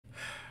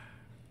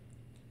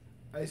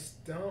I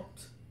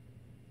stomped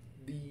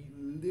the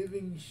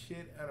living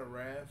shit out of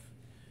Raph.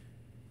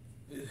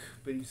 Ugh,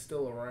 but he's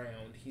still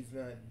around. He's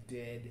not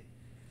dead.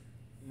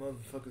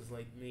 Motherfuckers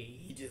like me.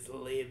 He just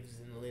lives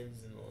and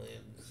lives and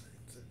lives.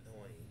 It's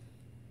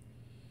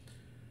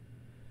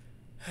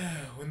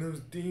annoying. When those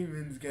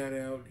demons got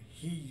out,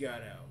 he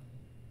got out.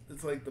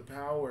 It's like the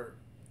power.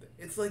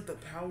 It's like the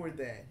power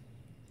that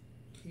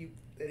he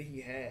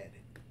had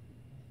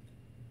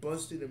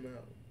busted him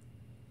out.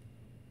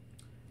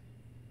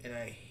 And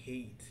I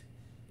hate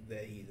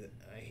that he's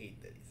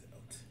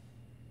out.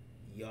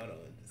 Y'all don't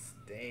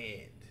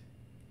understand.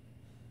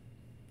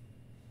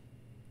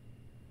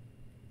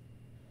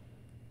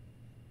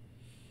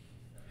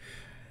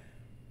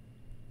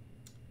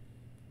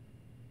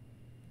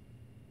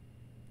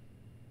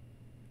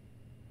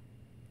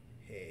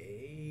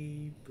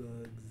 Hey,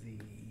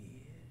 Bugsy.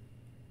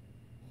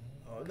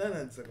 Oh, not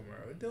on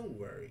Sakamaro. Don't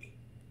worry.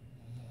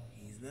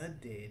 He's not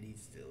dead.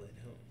 He's still at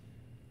home.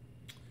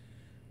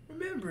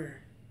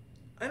 Remember,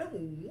 I don't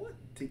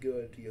want to go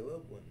after your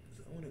loved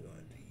ones. I want to go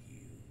after you.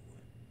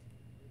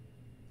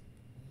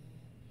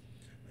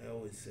 I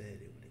always said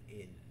it would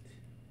end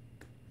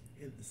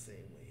in the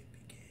same way it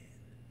began.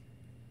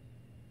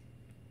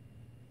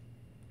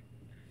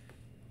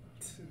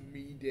 To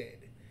me, dead.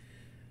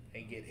 I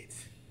get it.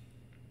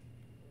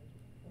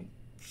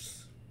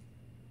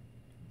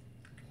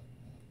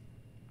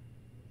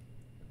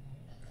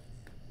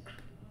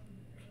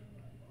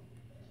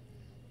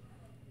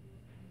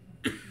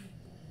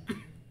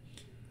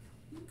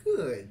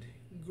 Good.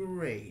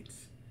 Great.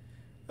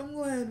 I'm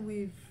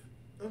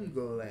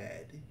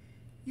glad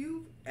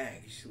you've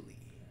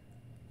actually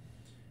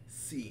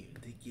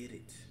seemed to get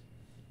it.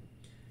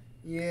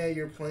 Yeah,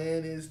 your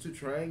plan is to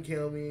try and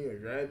kill me or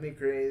drive me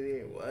crazy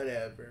or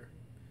whatever.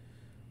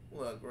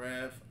 Look,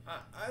 Raph,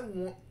 I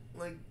want,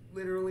 like,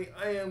 literally,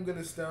 I am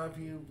gonna stop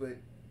you, but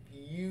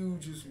you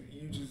just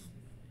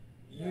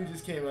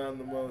came out in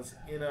the most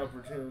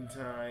inopportune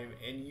time,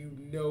 and you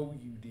know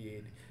you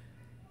did.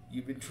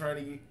 You've been trying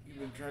to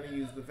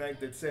use the fact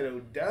that Seto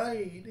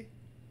died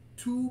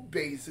to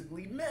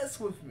basically mess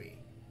with me,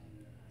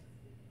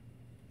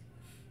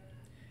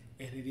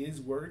 and it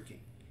is working.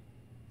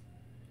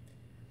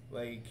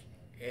 Like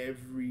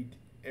every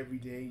every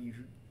day you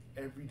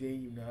every day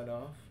you nod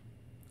off,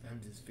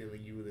 I'm just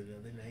filling you with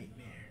another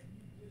nightmare.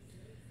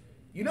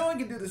 You know I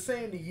can do the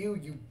same to you,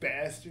 you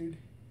bastard.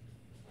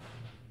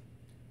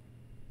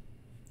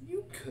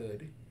 You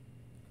could,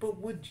 but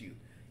would you?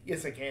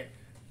 Yes, I can.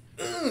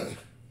 Ugh.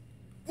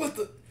 What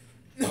the?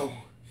 No.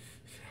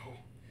 No.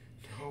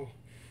 No.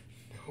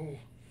 No.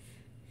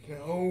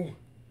 No.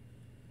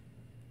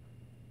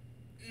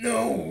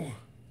 No.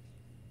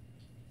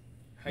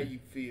 How you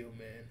feel,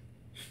 man?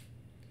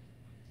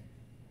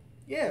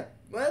 Yeah,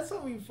 last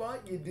time we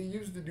fought, you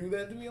used to do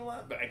that to me a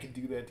lot, but I can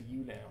do that to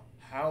you now.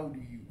 How do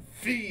you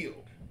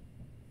feel?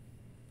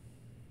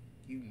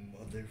 You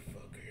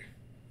motherfucker.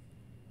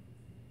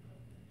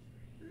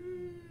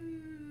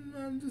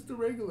 I'm just a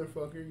regular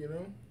fucker, you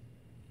know?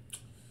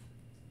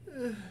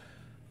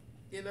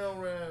 You know,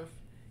 Raph,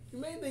 you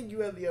may think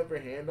you have the upper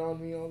hand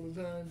on me all the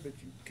time, but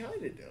you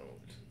kinda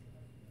don't.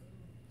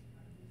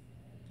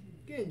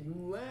 Again, you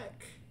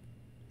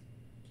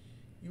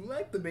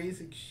lack the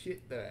basic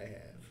shit that I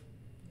have.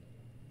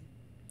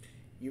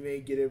 You may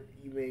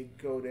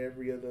go to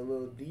every other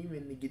little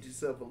demon to get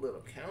yourself a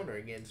little counter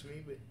against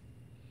me, but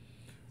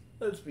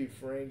let's be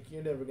frank,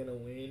 you're never gonna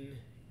win.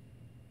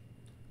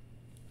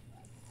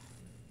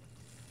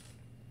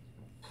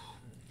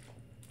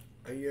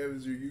 All you have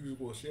is your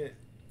usual shit.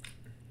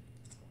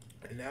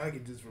 And now I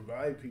can just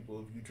revive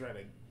people if you try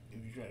to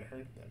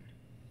hurt them.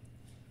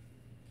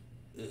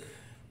 Ugh.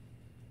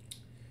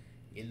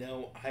 You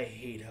know, I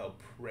hate how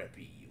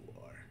preppy you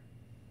are.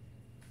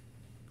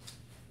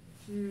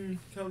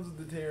 Comes with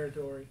the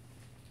territory.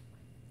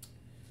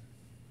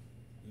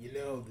 You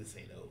know this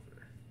ain't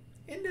over.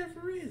 It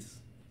never is.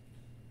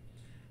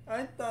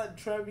 I thought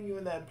trapping you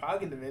in that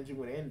pocket dimension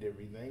would end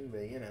everything,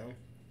 but you know,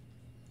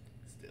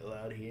 still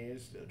out here,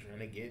 still trying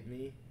to get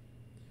me.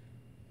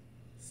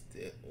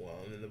 Still, while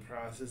I'm in the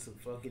process of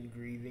fucking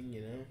grieving,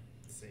 you know,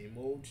 same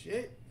old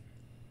shit.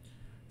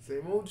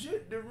 Same old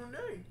shit, different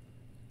day.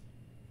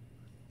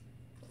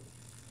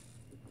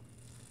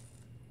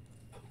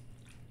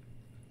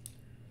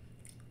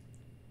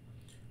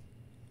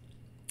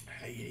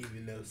 How you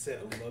even know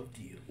Seth loved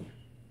you?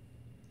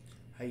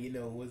 How you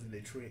know it wasn't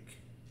a trick?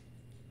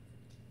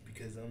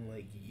 Because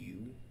unlike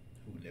you,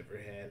 who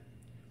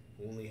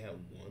only had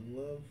one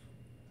love,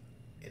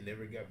 and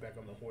never got back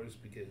on the horse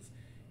because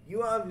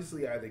you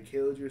obviously either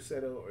killed your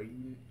Seto or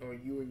you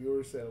and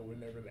your Seto were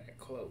never that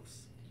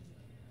close.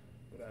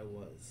 But I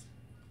was.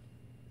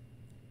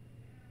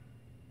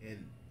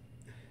 And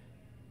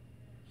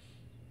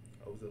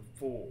I was a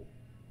fool.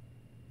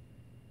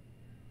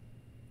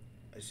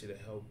 I should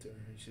have helped her.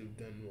 I should have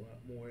done a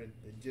lot more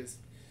than just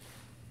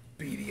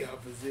be the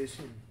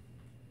opposition.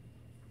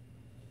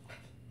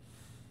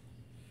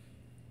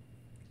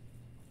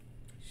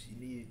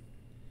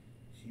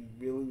 She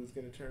really was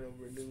gonna turn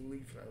over a new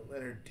leaf, and I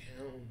let her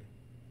down.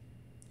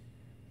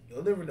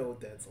 You'll never know what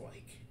that's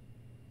like.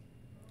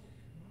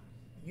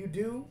 You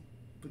do,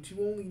 but you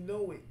only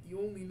know it. You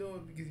only know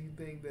it because you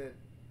think that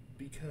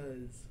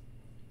because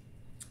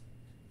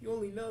you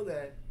only know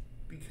that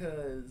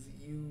because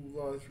you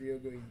lost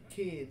Ryoko your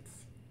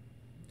kids.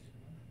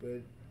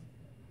 But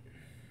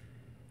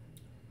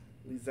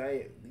at least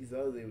I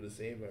was able to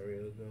save my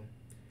Ryoko.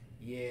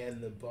 Yeah,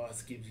 and the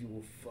boss gives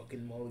you a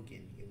fucking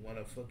mulligan. You want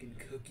a fucking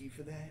cookie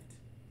for that?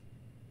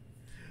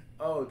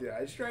 Oh, did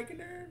I strike a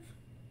nerve?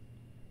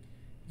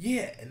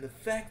 Yeah, and the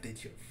fact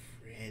that you're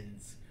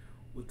friends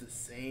with the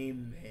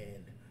same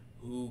man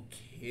who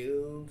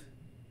killed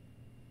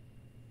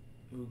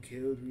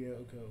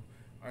Ryoko,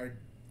 our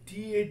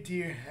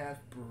dear half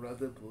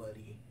brother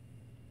Bloody.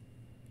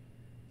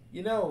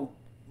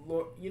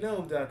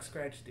 Doc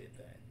Scratch did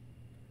that.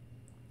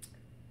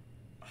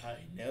 I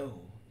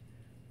know,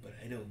 but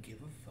I don't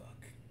give a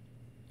fuck.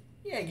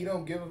 Yeah, you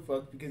don't give a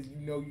fuck because you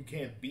know you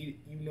can't beat it.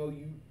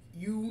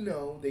 You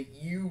know that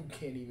you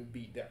can't even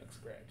beat Doc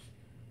Scratch.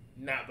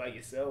 Not by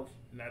yourself,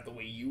 not the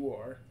way you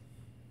are.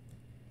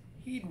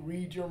 He'd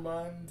read your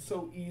mind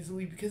so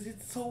easily because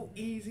it's so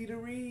easy to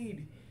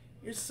read.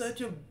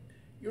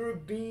 You're a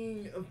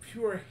being of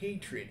pure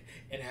hatred.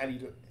 And how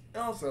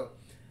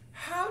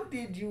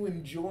did you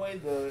enjoy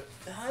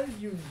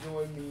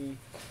me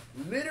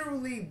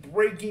literally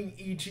breaking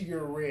each of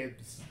your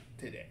ribs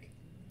today?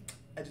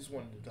 I just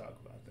wanted to talk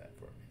about that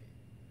for a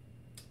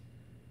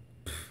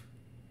minute.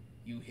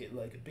 You hit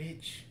like a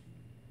bitch.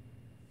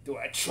 Do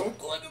I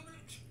choke like a bitch?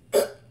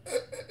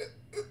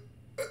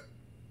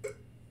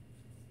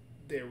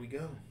 There we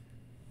go.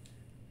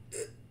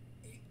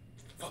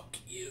 Fuck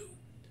you.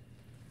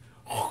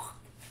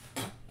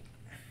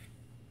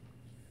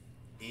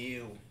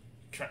 Ew.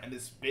 Trying to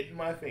spit in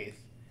my face.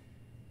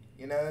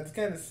 It's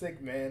kind of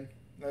sick, man.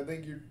 I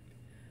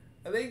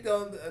think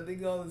all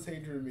this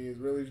hatred of me is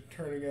really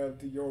turning out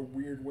to your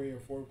weird way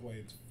of foreplay.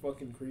 It's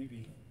fucking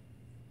creepy.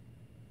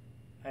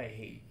 I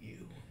hate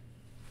you.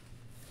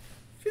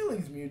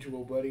 Feelings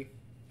mutual, buddy.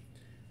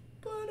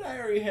 But I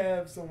already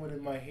have someone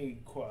in my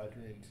hate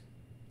quadrant.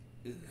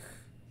 Ugh.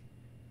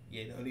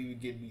 Yeah, don't even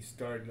get me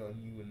started on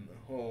you and the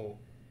whole,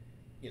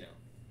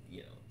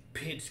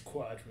 pitch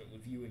quadrant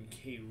with you and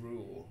K.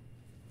 Rool.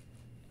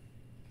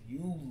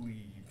 You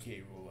leave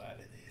K. Rool out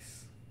of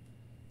this.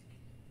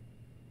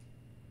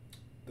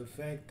 The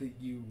fact that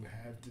you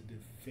have to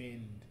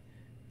defend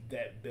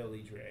that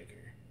belly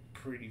dragger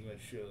pretty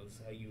much shows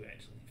how you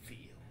actually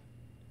feel.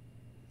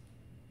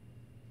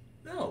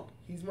 No,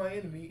 he's my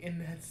enemy,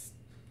 and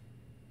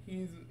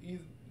he's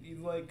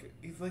like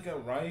a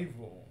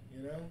rival,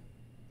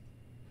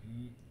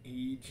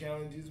 He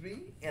challenges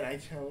me, and I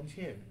challenge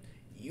him.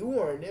 You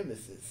are a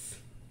nemesis.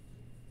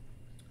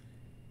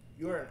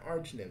 You are an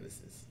arch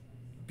nemesis.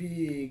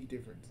 Big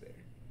difference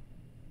there.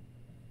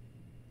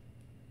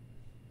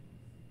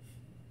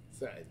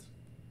 Besides,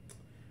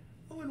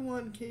 I wouldn't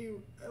want K.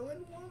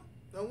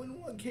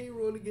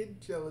 Rool to get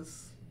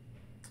jealous.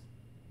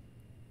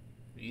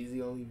 He's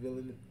the only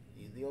villain.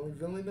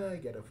 I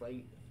gotta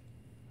fight.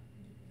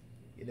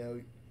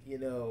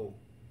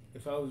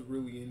 If I was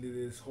really into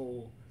this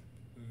whole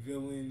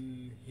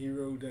villain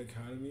hero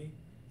dichotomy,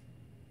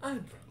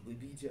 I'd probably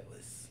be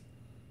jealous.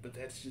 But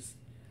that's just,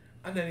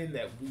 I'm not in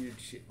that weird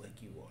shit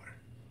like you are.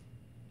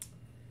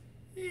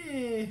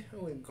 I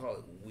wouldn't call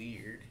it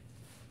weird.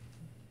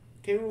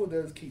 K. Rool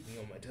does keep me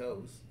on my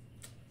toes.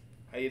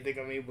 How you think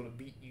I'm able to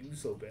beat you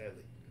so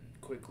badly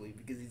quickly?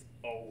 Because he's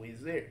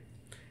always there.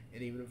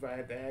 And even if I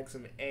had to ask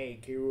him, hey,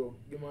 K. Rool,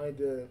 you mind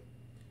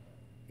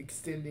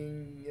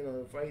extending,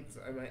 fights?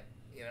 I might,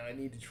 I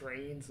need to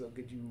train, so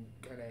could you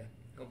kind of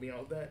help me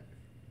out with that?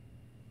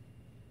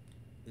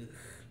 Ugh.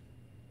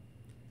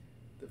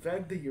 The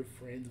fact that you're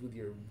friends with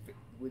your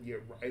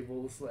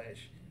rival /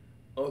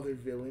 other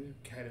villain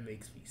kind of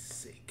makes me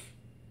sick.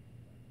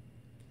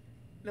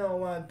 Now, a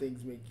lot of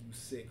things make you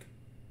sick.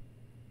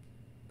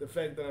 The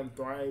fact that I'm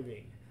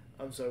thriving,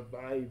 I'm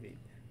surviving,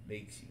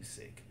 makes you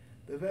sick.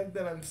 The fact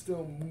that I'm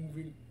still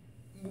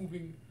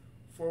moving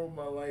forward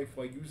my life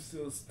while you're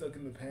still stuck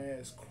in the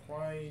past,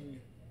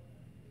 crying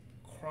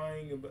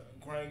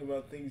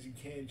about things you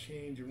can't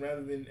change, and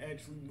rather than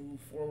actually move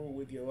forward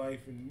with your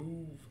life and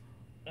move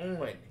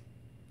on,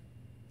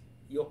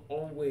 you'll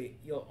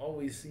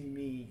always see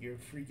me, your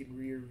freaking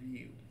rear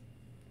view,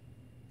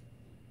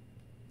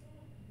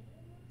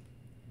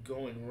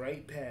 going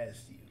right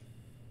past you.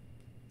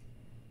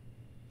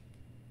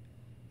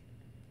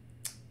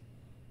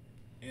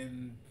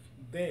 And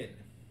then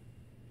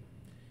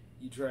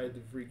you tried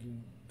to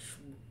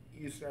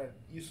you started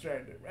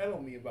to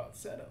rattle me about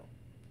Seto.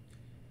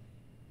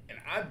 And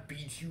I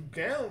beat you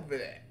down for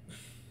that.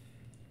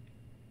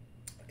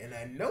 And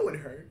I know it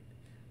hurt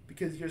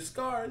because your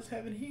scars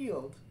haven't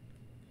healed.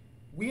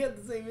 We have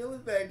the same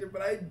healing factor,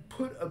 but I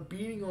put a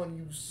beating on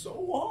you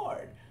so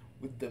hard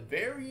with the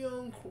very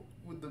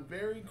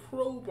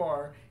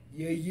crowbar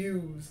you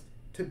used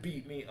to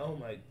beat me. Oh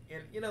my,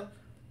 and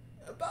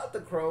about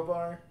the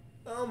crowbar.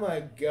 Oh my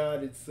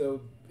God,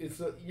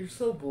 you're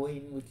so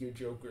blatant with your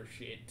Joker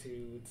shit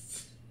too.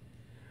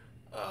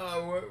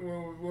 What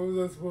was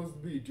I supposed to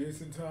be?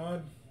 Jason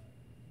Todd?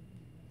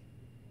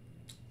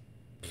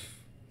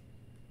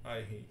 I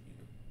hate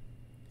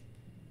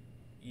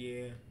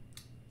you. Yeah.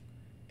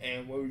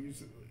 And what were you?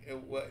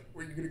 What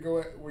were you gonna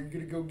go? Were you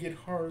gonna go get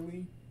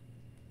Harley?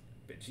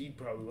 Bet she'd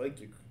probably like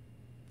you.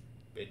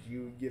 Bet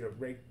you get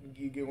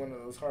You get one of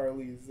those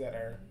Harleys that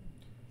are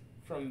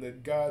from the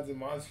Gods and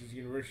Monsters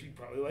universe. She'd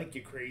probably like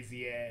your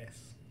crazy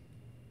ass.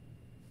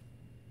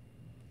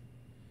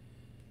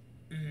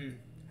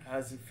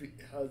 How's it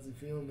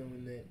feel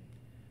knowing that?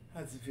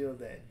 How's it feel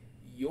that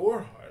your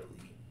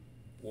Harley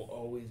will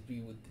always be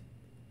with the,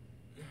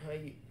 how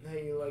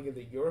you like it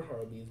that your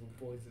Harley is with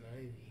Poison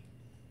Ivy?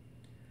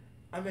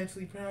 I'm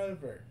actually proud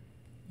of her.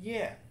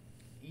 Yeah,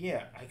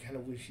 I kind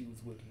of wish she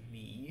was with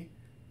me,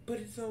 but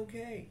it's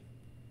okay.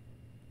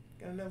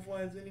 Got enough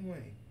wives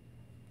anyway.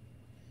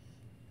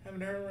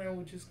 Having her around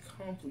would just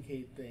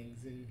complicate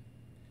things, and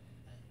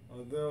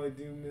although I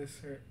do miss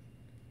her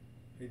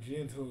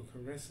gentle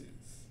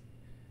caresses,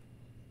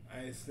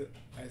 I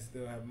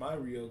still have my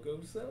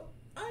Ryoko, so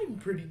I'm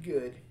pretty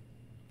good.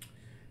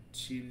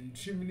 Chim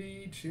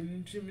chimney,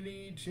 chim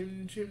chimney,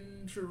 chim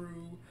chim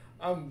chiroo.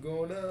 I'm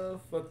gonna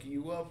fuck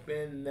you up,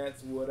 and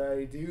that's what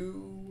I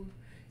do.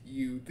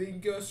 You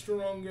think you're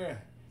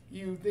stronger,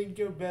 you think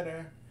you're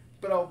better,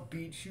 but I'll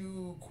beat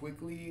you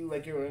quickly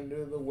like you're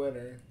under the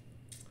weather.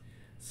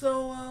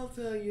 So I'll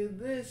tell you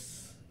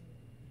this,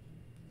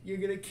 you're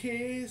gonna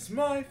kiss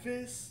my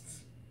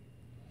fist.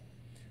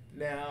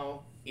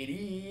 Now,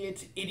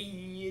 idiot.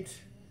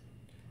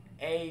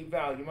 Hey,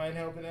 Val, you mind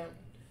helping out?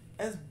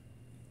 As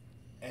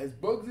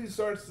Bugsy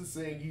starts to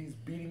sing, he's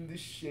beating the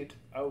shit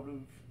out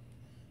of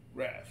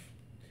Raph.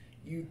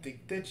 You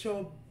think that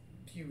you're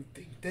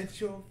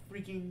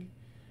freaking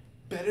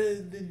better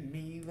than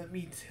me? Let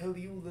me tell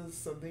you a little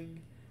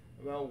something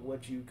about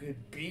what you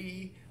could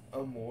be.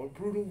 A more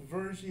brutal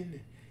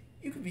version.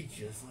 You could be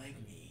just like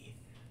me,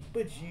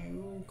 but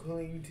you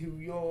cling to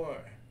your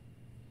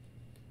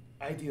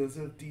ideals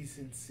of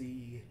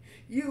decency.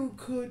 You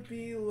could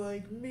be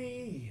like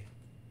me,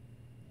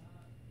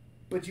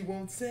 but you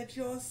won't set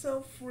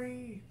yourself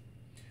free.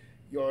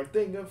 Your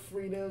thing of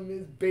freedom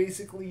is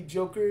basically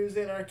Joker's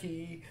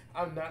anarchy.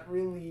 I'm not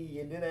really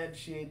into that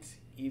shit,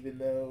 even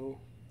though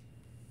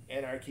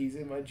anarchy's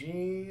in my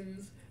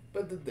genes.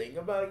 But the thing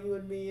about you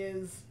and me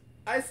is,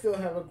 I still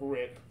have a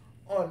grip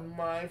on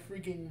my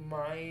freaking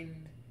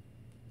mind.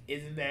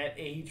 Isn't that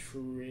a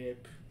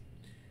trip?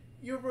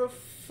 You're a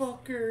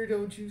fucker,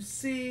 don't you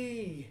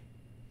see?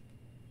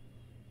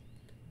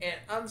 And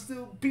I'm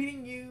still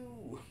beating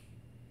you.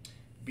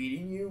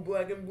 Beating you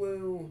black and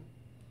blue.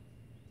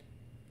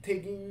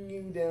 Taking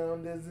you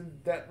down,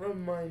 doesn't that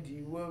remind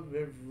you of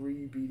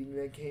every beating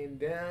that came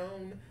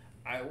down?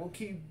 I will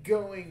keep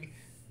going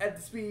at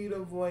the speed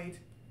of light.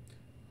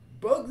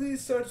 Bugsy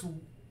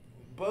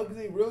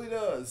really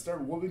does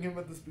start whooping him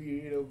at the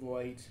speed of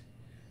light.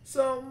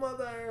 So,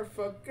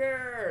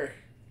 motherfucker,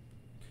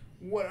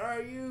 what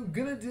are you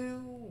gonna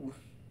do?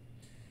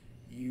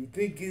 You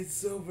think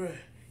it's over,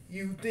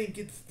 you think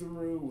it's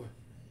through,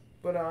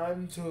 but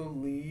I'm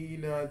totally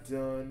not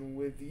done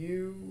with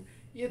you.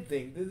 You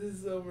think this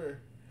is over?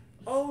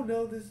 Oh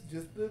no, this is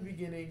just the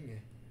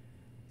beginning.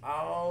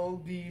 I'll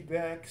be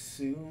back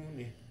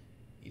soon.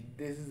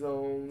 This is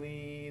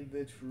only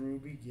the true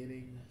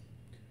beginning.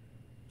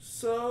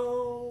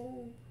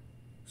 So,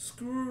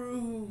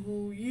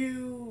 screw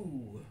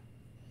you.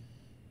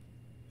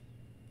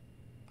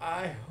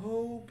 I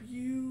hope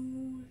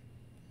you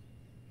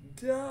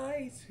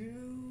die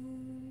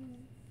too.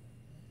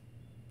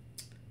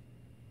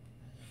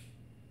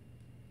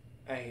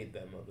 I hate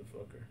that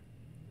motherfucker.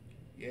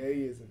 Yeah,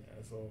 he is an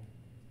asshole.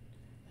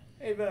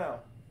 Hey,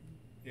 Val.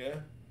 Yeah?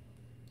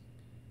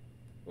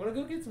 Wanna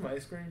go get some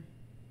ice cream?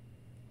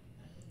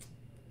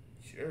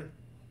 Sure.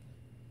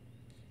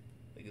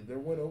 Like, is there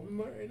one open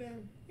bar right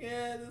now?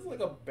 Yeah, there's like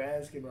a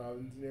Baskin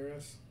Robbins near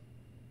us.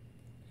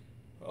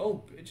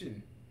 Oh,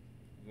 bitchin'.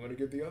 You wanna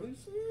get the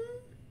others?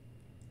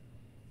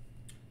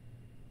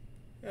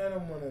 I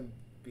don't wanna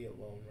be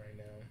alone right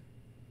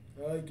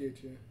now. I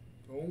get you.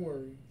 Don't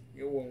worry.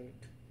 You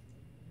won't.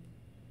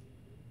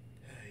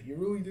 You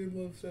really did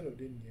love Seto,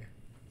 didn't you?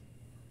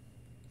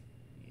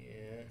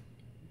 Yeah.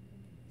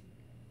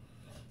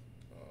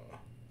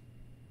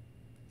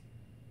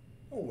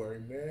 Don't worry,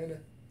 man.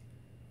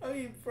 I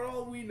mean, for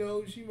all we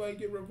know, she might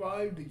get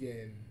revived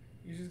again.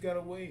 You just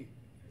gotta wait.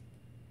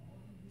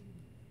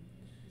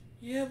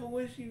 Yeah, but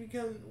when she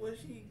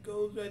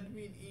goes back to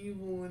being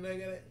evil, and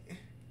I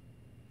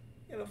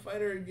gotta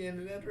fight her again,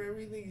 and after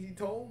everything she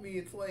told me,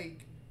 it's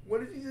like,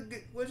 when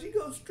she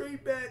go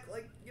straight back,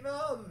 like, you know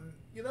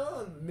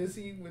how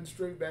Missy went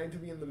straight back to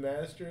being the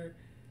master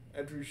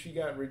after she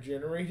got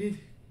regenerated?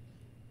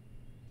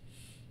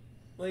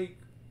 Like,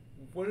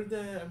 what if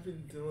that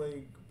happened to,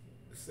 like,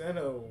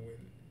 Seto,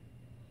 and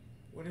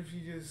what if she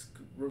just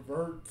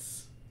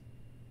reverts?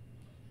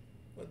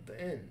 What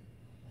then?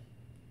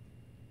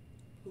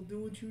 He'll do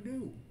what you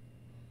do.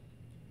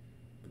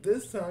 But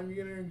this time,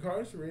 you're gonna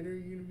incarcerate her,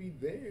 you're gonna be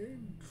there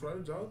and try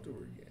to talk to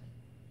her again.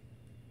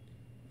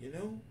 You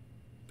know?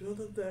 Build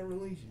up that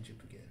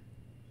relationship again.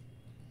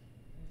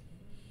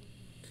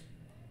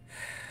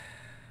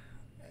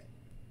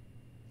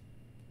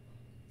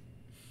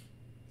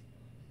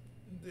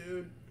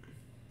 Dude,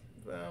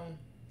 Val,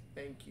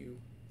 thank you.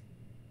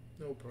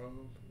 No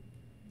problem.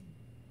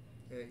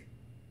 Hey,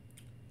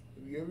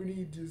 if you ever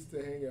need just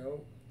to hang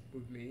out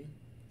with me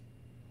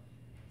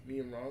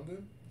and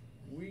Rhonda,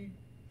 we'd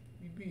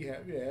be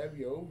happy to have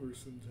you over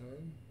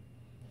sometime.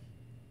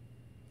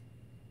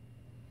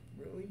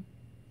 Really?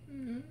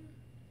 Mm-hmm.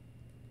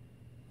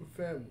 We're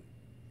family.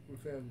 We're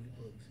family,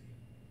 Bugsy.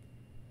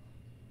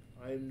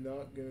 I'm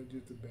not gonna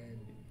just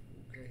abandon you,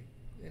 okay?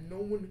 And no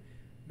one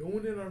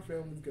in our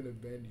family is gonna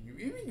abandon you.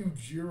 Even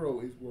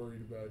Yujiro is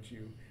worried about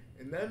you.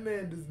 And that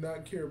man does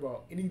not care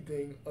about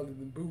anything other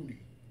than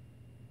booty.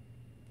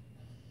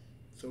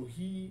 So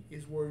he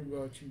is worried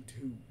about you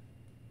too.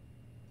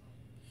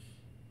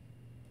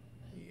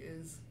 He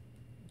is.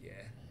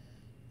 Yeah.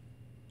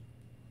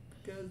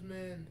 Because,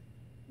 man,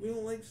 we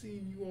don't like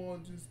seeing you all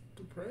just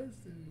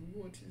depressed, and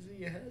we want to see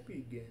you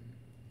happy again.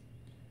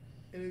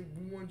 And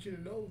we want you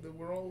to know that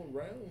we're all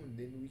around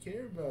and we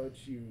care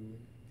about you.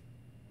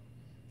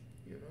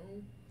 You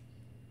know?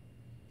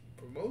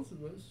 For most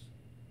of us,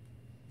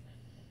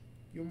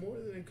 you're more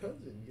than a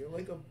cousin. You're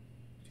like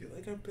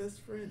our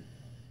best friend.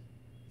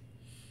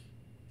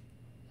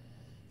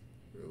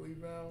 Really,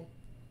 Val?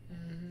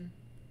 Mm-hmm.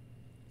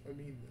 I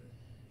mean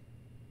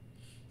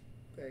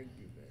that. Thank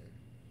you, man.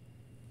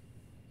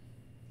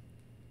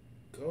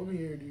 Come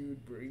here,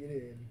 dude. Bring it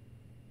in.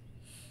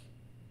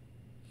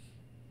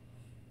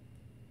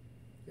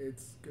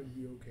 It's gonna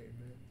be okay,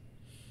 man.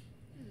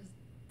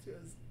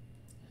 Just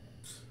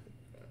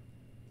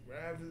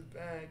grab his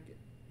back.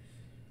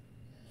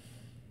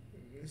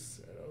 Miss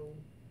Seto.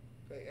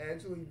 Like,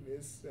 actually,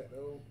 Miss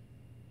Seto.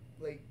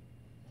 Like,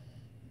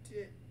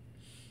 shit.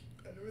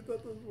 I never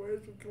thought those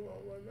words would come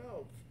out of my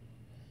mouth.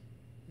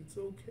 It's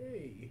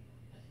okay.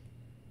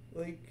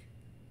 Like,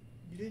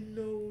 you didn't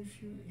know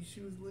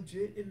she was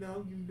legit, and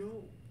now you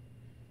know.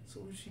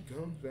 So if she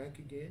comes back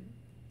again,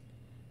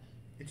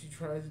 and she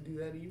tries to do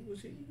that evil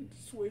shit, you can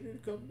just wait her to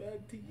come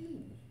back to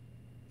you.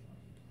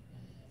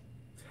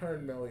 Her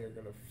and Melly are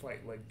gonna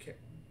fight like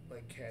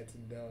cats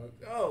and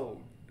dogs.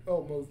 Oh,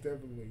 most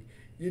definitely.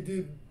 You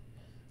did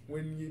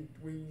when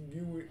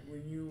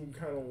you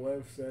kind of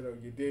left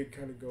Seto, you did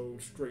kind of go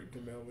straight to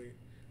Melly.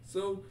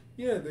 So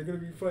yeah, they're gonna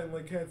be fighting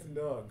like cats and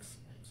dogs.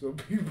 So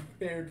be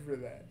prepared for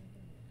that.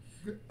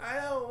 I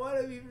don't want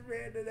to be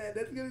prepared to that.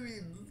 That's gonna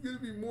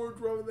be more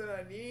drama than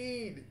I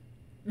need.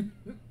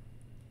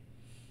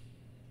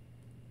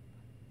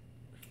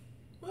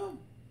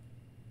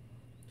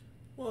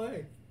 Well,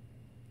 hey.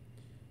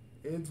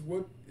 It's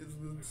the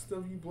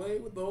stuff you play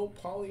with the whole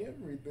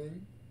polyamory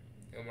thing.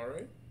 Am I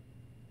right?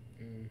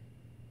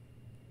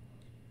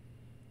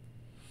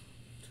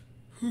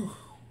 Whew.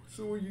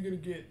 So what are you gonna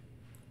get?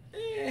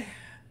 I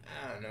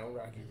don't know,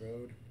 Rocky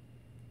Road.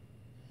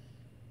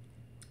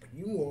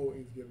 You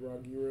always get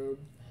Rocky Road.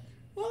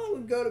 Well, I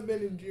would go to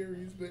Ben and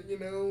Jerry's, but I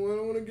don't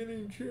want to get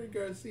any Cherry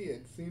Garcia.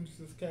 It seems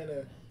just kind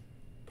of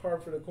par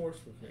for the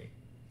course with me.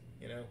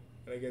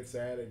 When I get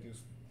sad, I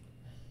just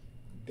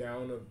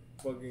down a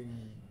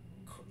fucking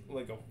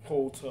like a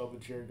whole tub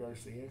of Cherry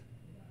Garcia.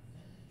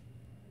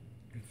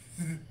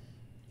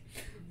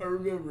 I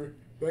remember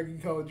back in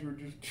college, we were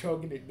just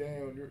chugging it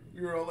down.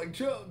 We were all like,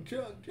 chug,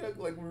 chug, chug,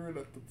 like we were in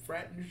the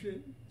frat and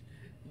shit.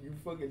 You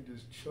fucking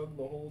just chug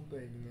the whole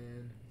thing,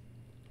 man.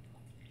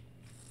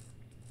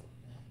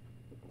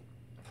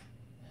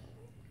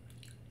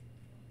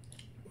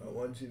 I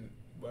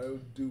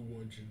do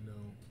want you to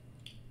know.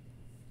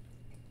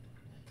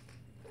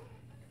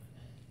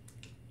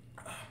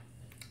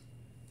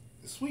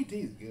 The sweet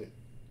tea is good.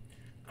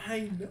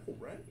 I know,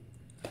 right?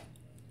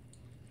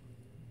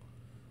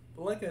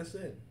 But like I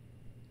said,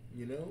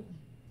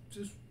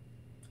 just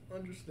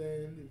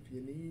understand if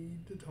you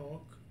need to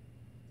talk,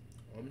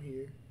 I'm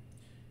here.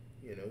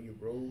 Your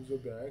bros are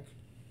back.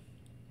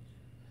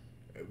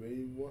 If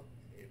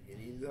you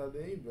need to talk to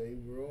anybody,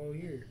 we're all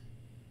here.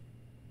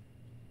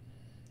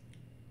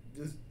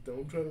 Just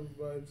don't try to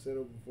revive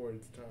Seto before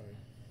it's time.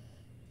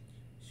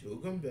 She'll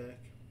come back.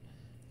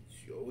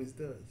 She always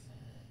does.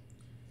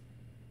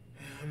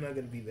 I'm not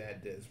gonna be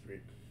that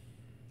desperate.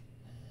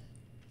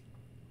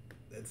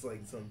 That's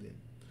like something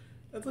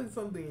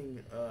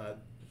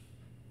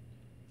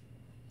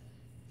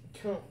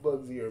Count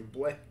Bugsy or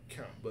Black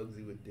Count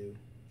Bugsy would do.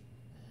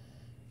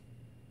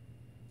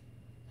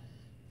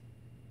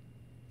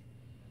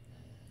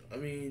 I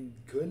mean,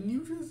 couldn't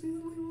you just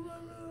easily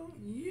run out?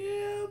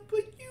 Yeah,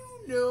 but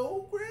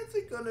Grant's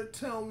ain't gonna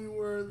tell me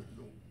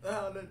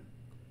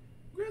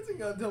Grant's ain't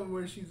gonna tell me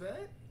where she's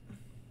at.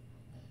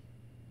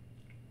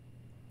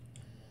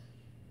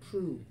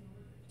 True.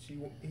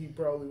 He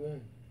probably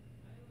won't.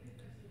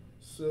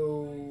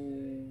 So,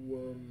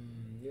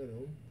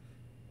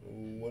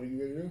 what are you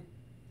gonna do?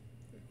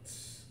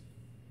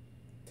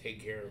 Take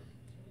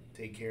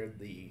care of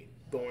the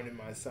thorn in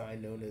my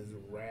side known as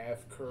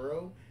Rav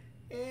Kuro,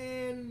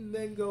 and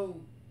then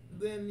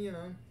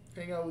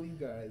hang out with you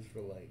guys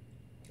for like,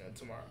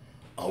 Tomorrow.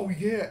 Oh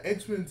yeah,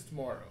 X-Men's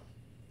tomorrow.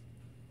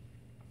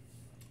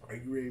 Are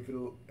you ready for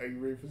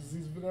the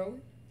season finale?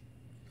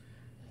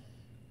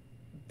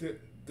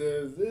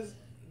 Does this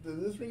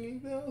ring any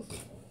bells?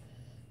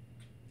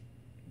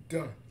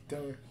 Dun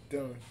dun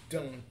dun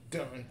dun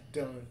dun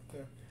dun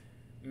dun.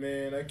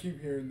 Man, I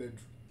keep hearing that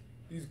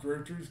these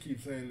grifters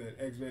keep saying that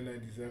X-Men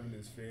 97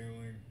 is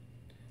failing.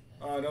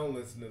 Oh, don't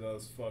listen to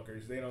those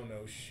fuckers. They don't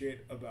know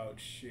shit about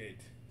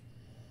shit.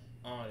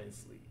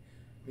 Honestly.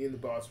 Me and the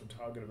boss were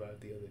talking about it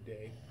the other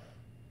day.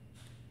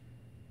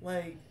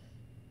 Like,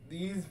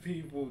 these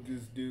people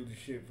just do the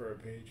shit for a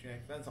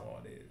paycheck. That's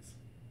all it is.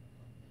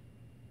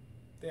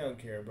 They don't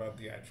care about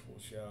the actual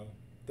show.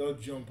 They'll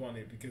jump on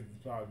it because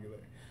it's popular.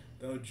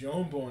 They'll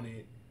jump on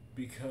it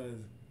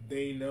because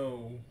they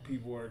know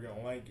people are going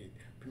to like it.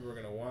 People are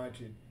going to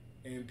watch it.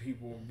 And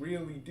people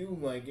really do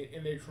like it.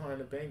 And they're trying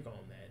to bank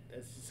on that.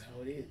 That's just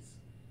how it is.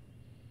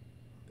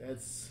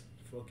 That's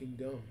fucking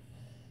dumb.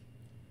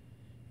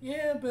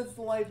 Yeah, but it's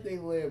the life they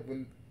live.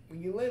 When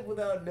you live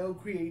without no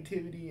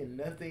creativity and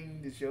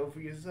nothing to show for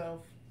yourself,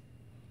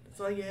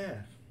 that's all you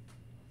have.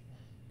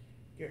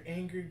 Your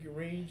anger, your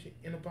rage,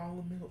 and a bottle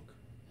of milk.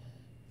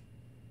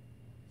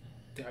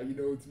 How you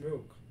know it's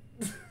milk?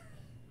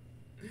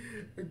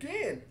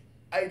 Again,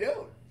 I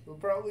don't. But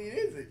probably it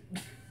isn't.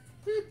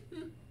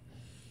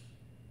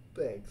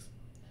 Thanks.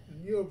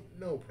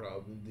 No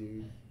problem,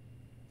 dude.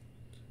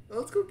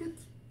 Let's go get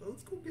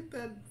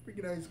that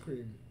freaking ice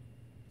cream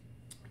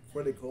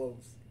before they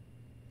close.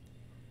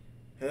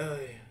 Oh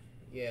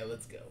yeah,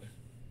 let's go.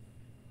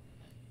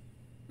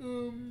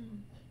 You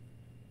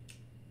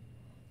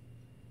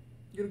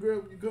gonna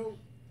grab your coat?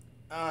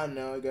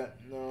 No, I got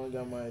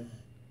my.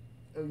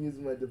 I'm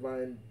using my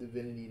divine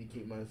divinity to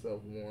keep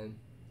myself warm.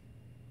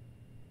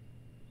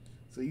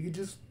 So you could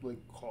just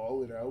like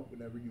call it out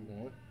whenever you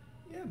want.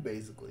 Yeah,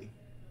 basically.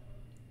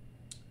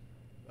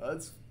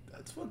 That's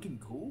fucking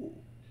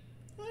cool.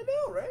 I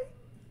know, right?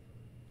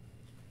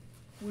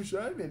 Wish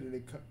I made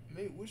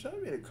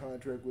a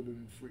contract with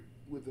him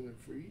and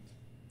freeze.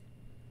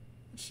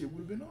 That shit would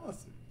have been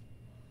awesome.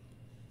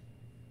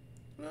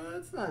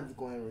 It's not as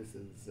glamorous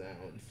as it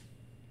sounds.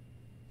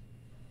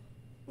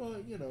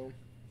 But, you know,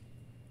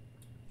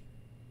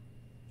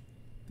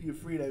 the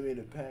Afreed I made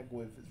a pact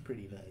with is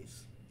pretty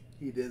nice.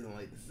 He doesn't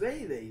like to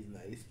say that he's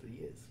nice, but he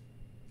is.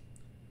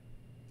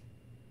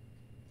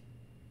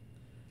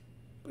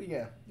 But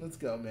yeah, let's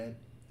go, man.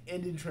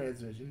 Ending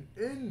transmission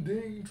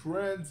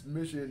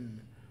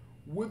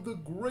with the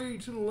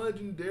great and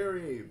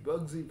legendary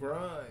Bugsy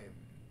Prime.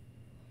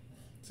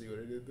 See what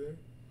I did there?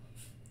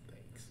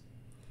 Thanks.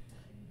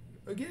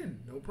 Again,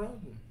 no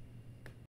problem.